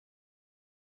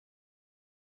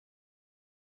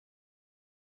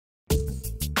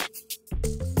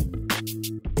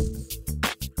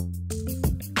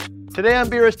Today on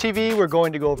BRStv, we're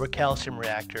going to go over calcium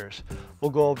reactors. We'll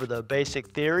go over the basic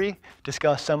theory,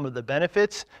 discuss some of the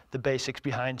benefits, the basics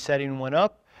behind setting one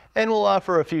up, and we'll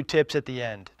offer a few tips at the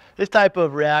end. This type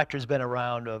of reactor has been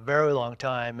around a very long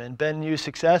time and been used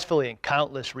successfully in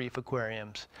countless reef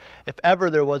aquariums. If ever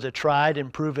there was a tried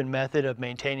and proven method of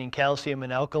maintaining calcium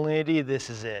and alkalinity, this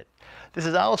is it. This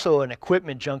is also an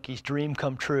equipment junkie's dream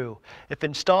come true. If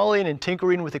installing and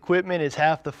tinkering with equipment is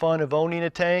half the fun of owning a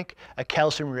tank, a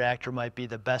calcium reactor might be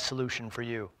the best solution for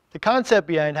you. The concept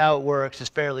behind how it works is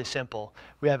fairly simple.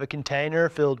 We have a container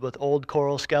filled with old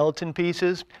coral skeleton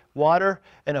pieces, water,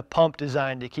 and a pump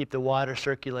designed to keep the water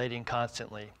circulating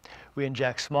constantly. We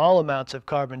inject small amounts of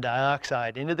carbon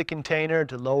dioxide into the container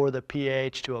to lower the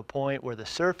pH to a point where the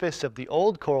surface of the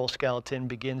old coral skeleton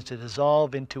begins to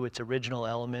dissolve into its original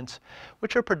elements,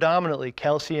 which are predominantly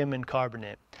calcium and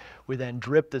carbonate. We then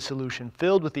drip the solution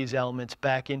filled with these elements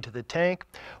back into the tank,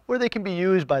 where they can be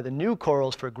used by the new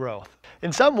corals for growth.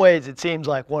 In some ways, it seems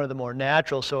like one of the more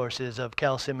natural sources of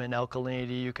calcium and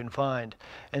alkalinity you can find.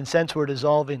 And since we're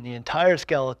dissolving the entire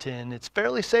skeleton, it's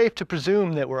fairly safe to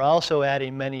presume that we're also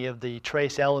adding many of the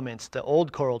trace elements the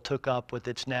old coral took up with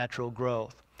its natural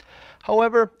growth.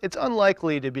 However, it's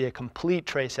unlikely to be a complete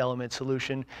trace element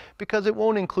solution because it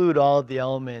won't include all of the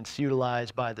elements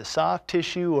utilized by the soft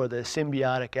tissue or the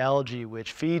symbiotic algae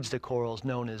which feeds the corals,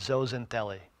 known as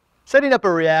zooxanthellae. Setting up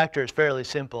a reactor is fairly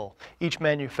simple. Each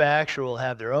manufacturer will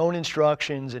have their own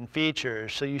instructions and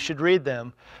features, so you should read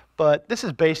them, but this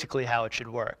is basically how it should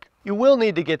work. You will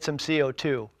need to get some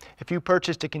CO2. If you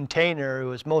purchased a container, it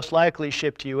was most likely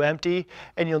shipped to you empty,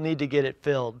 and you'll need to get it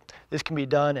filled. This can be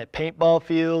done at paintball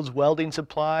fields, welding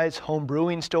supplies, home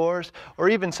brewing stores, or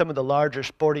even some of the larger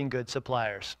sporting goods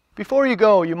suppliers. Before you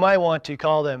go, you might want to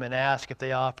call them and ask if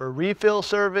they offer refill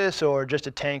service or just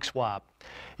a tank swap.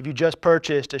 If you just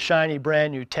purchased a shiny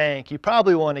brand new tank, you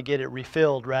probably want to get it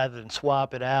refilled rather than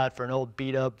swap it out for an old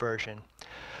beat up version.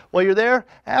 While you're there,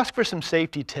 ask for some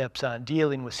safety tips on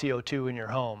dealing with CO2 in your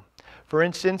home. For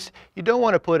instance, you don't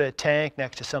want to put a tank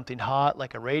next to something hot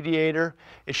like a radiator.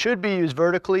 It should be used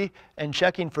vertically, and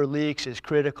checking for leaks is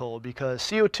critical because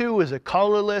CO2 is a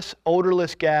colorless,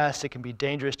 odorless gas that can be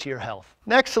dangerous to your health.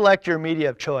 Next, select your media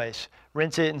of choice.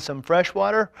 Rinse it in some fresh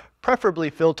water, preferably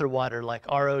filter water like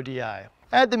RODI.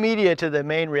 Add the media to the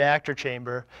main reactor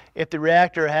chamber. If the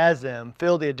reactor has them,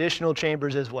 fill the additional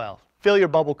chambers as well. Fill your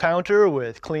bubble counter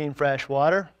with clean, fresh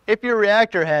water. If your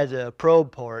reactor has a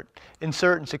probe port,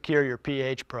 insert and secure your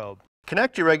pH probe.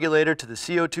 Connect your regulator to the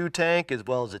CO2 tank as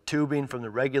well as the tubing from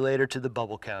the regulator to the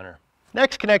bubble counter.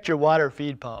 Next, connect your water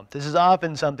feed pump. This is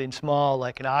often something small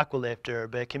like an aqua lifter,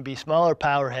 but it can be smaller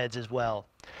power heads as well.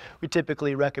 We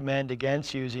typically recommend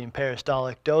against using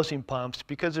peristaltic dosing pumps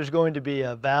because there's going to be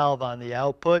a valve on the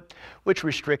output which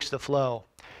restricts the flow.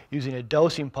 Using a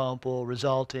dosing pump will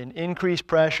result in increased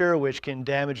pressure, which can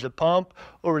damage the pump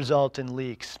or result in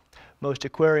leaks. Most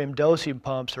aquarium dosing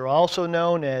pumps are also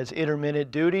known as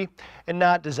intermittent duty and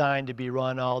not designed to be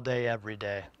run all day every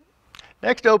day.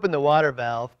 Next, open the water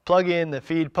valve, plug in the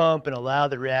feed pump, and allow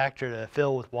the reactor to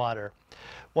fill with water.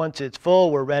 Once it's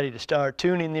full, we're ready to start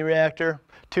tuning the reactor.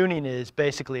 Tuning is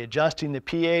basically adjusting the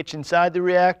pH inside the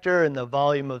reactor and the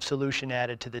volume of solution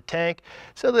added to the tank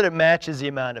so that it matches the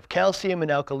amount of calcium and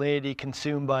alkalinity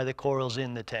consumed by the corals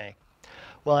in the tank.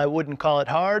 While I wouldn't call it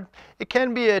hard, it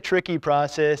can be a tricky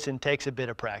process and takes a bit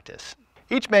of practice.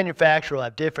 Each manufacturer will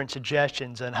have different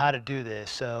suggestions on how to do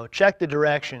this, so check the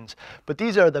directions, but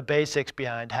these are the basics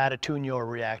behind how to tune your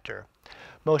reactor.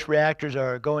 Most reactors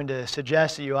are going to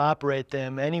suggest that you operate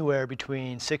them anywhere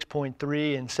between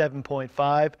 6.3 and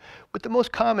 7.5, with the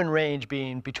most common range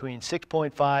being between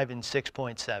 6.5 and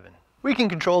 6.7. We can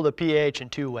control the pH in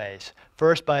two ways.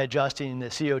 First, by adjusting the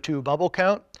CO2 bubble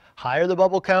count. Higher the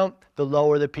bubble count, the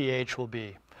lower the pH will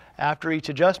be. After each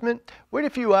adjustment, wait a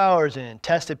few hours and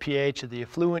test the pH of the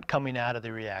effluent coming out of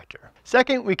the reactor.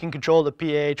 Second, we can control the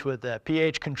pH with a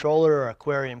pH controller or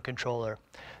aquarium controller.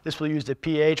 This will use the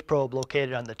pH probe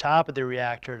located on the top of the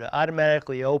reactor to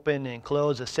automatically open and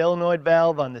close a solenoid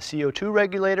valve on the CO2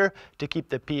 regulator to keep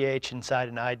the pH inside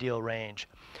an ideal range.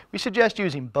 We suggest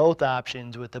using both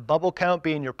options, with the bubble count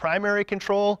being your primary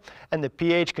control and the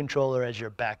pH controller as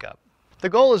your backup. The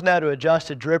goal is now to adjust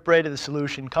the drip rate of the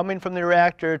solution coming from the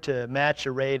reactor to match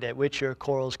the rate at which your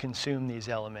corals consume these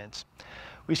elements.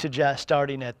 We suggest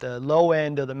starting at the low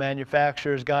end of the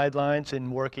manufacturer's guidelines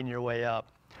and working your way up.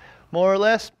 More or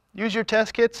less, use your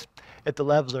test kits. If the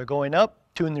levels are going up,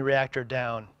 tune the reactor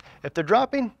down. If they're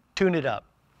dropping, tune it up.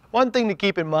 One thing to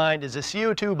keep in mind is the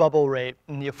CO2 bubble rate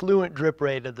and the effluent drip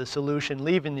rate of the solution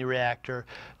leaving the reactor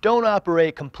don't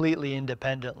operate completely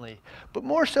independently, but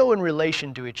more so in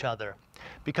relation to each other.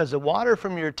 Because the water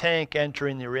from your tank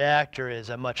entering the reactor is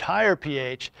a much higher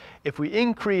pH, if we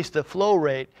increase the flow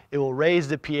rate, it will raise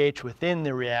the pH within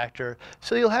the reactor,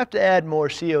 so you'll have to add more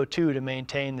CO2 to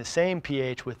maintain the same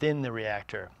pH within the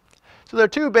reactor. So there are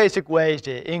two basic ways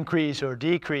to increase or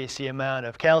decrease the amount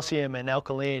of calcium and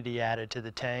alkalinity added to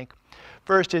the tank.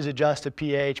 First is adjust the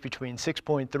pH between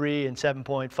 6.3 and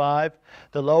 7.5.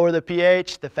 The lower the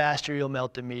pH, the faster you'll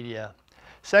melt the media.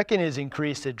 Second is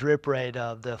increase the drip rate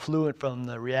of the effluent from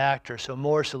the reactor so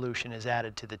more solution is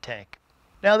added to the tank.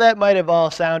 Now that might have all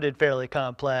sounded fairly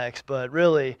complex, but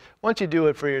really, once you do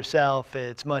it for yourself,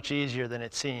 it's much easier than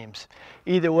it seems.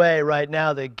 Either way, right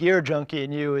now the gear junkie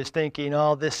in you is thinking,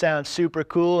 oh, this sounds super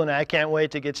cool and I can't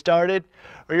wait to get started.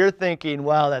 Or you're thinking,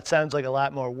 wow, that sounds like a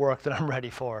lot more work than I'm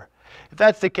ready for. If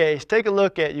that's the case, take a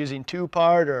look at using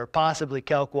TwoPart or possibly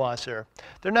Kalkwasser.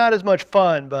 They're not as much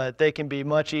fun, but they can be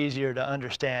much easier to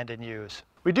understand and use.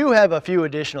 We do have a few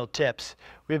additional tips.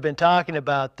 We've been talking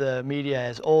about the media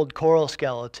as old coral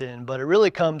skeleton, but it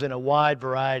really comes in a wide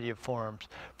variety of forms.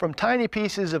 From tiny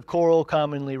pieces of coral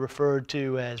commonly referred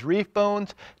to as reef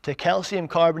bones to calcium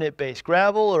carbonate-based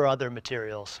gravel or other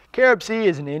materials. Carib-Sea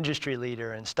is an industry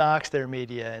leader and stocks their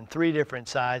media in 3 different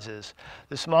sizes.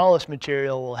 The smallest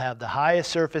material will have the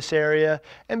highest surface area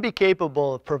and be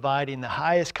capable of providing the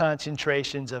highest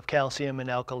concentrations of calcium and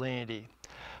alkalinity.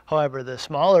 However, the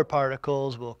smaller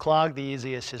particles will clog the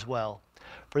easiest as well.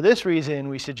 For this reason,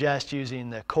 we suggest using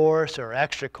the coarse or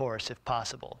extra coarse if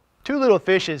possible. Two Little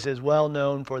Fishes is well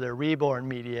known for their reborn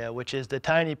media, which is the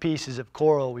tiny pieces of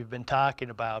coral we've been talking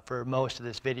about for most of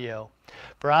this video.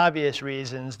 For obvious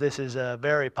reasons, this is a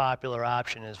very popular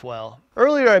option as well.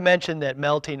 Earlier I mentioned that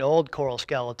melting old coral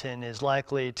skeleton is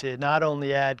likely to not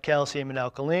only add calcium and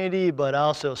alkalinity, but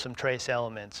also some trace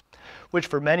elements, which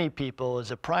for many people is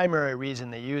a primary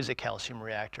reason they use a calcium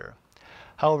reactor.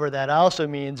 However, that also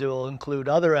means it will include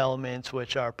other elements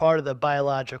which are part of the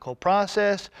biological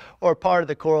process or part of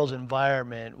the coral's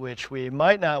environment, which we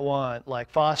might not want, like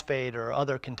phosphate or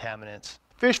other contaminants.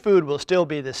 Fish food will still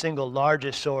be the single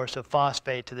largest source of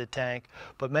phosphate to the tank,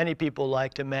 but many people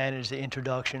like to manage the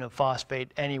introduction of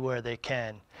phosphate anywhere they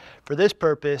can. For this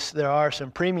purpose, there are some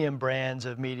premium brands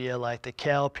of media like the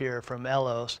CalPure from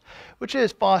Elos, which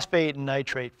is phosphate and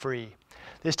nitrate free.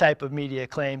 This type of media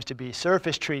claims to be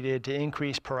surface treated to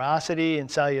increase porosity and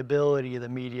solubility of the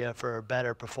media for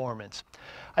better performance.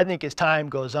 I think as time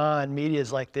goes on,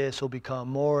 medias like this will become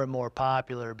more and more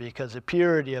popular because the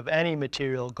purity of any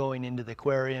material going into the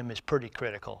aquarium is pretty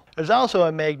critical. There's also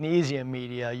a magnesium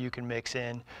media you can mix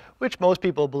in, which most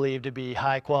people believe to be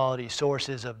high quality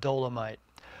sources of dolomite.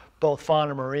 Both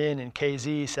Fauna Marin and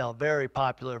KZ sell very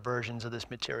popular versions of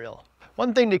this material.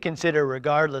 One thing to consider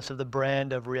regardless of the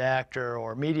brand of reactor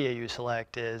or media you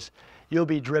select is you'll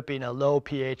be dripping a low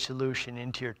pH solution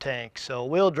into your tank, so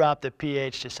we'll drop the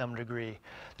pH to some degree.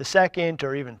 The second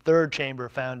or even third chamber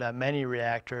found on many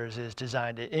reactors is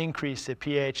designed to increase the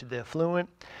pH of the effluent,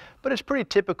 but it's pretty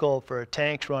typical for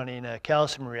tanks running a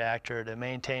calcium reactor to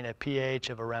maintain a pH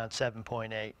of around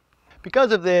 7.8.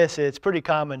 Because of this, it's pretty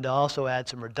common to also add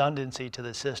some redundancy to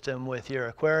the system with your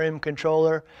aquarium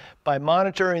controller by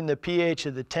monitoring the pH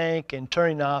of the tank and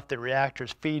turning off the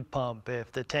reactor's feed pump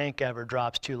if the tank ever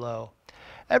drops too low.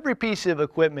 Every piece of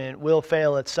equipment will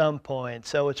fail at some point,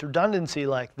 so it's redundancy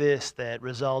like this that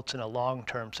results in a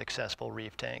long-term successful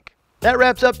reef tank. That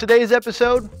wraps up today's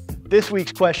episode. This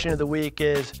week's question of the week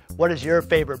is, what is your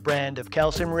favorite brand of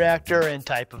calcium reactor and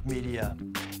type of media?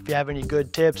 If you have any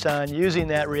good tips on using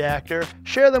that reactor,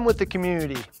 share them with the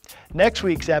community. Next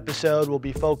week's episode will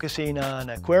be focusing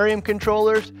on aquarium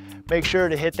controllers. Make sure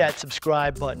to hit that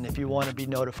subscribe button if you want to be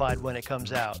notified when it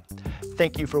comes out.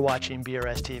 Thank you for watching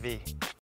BRStv.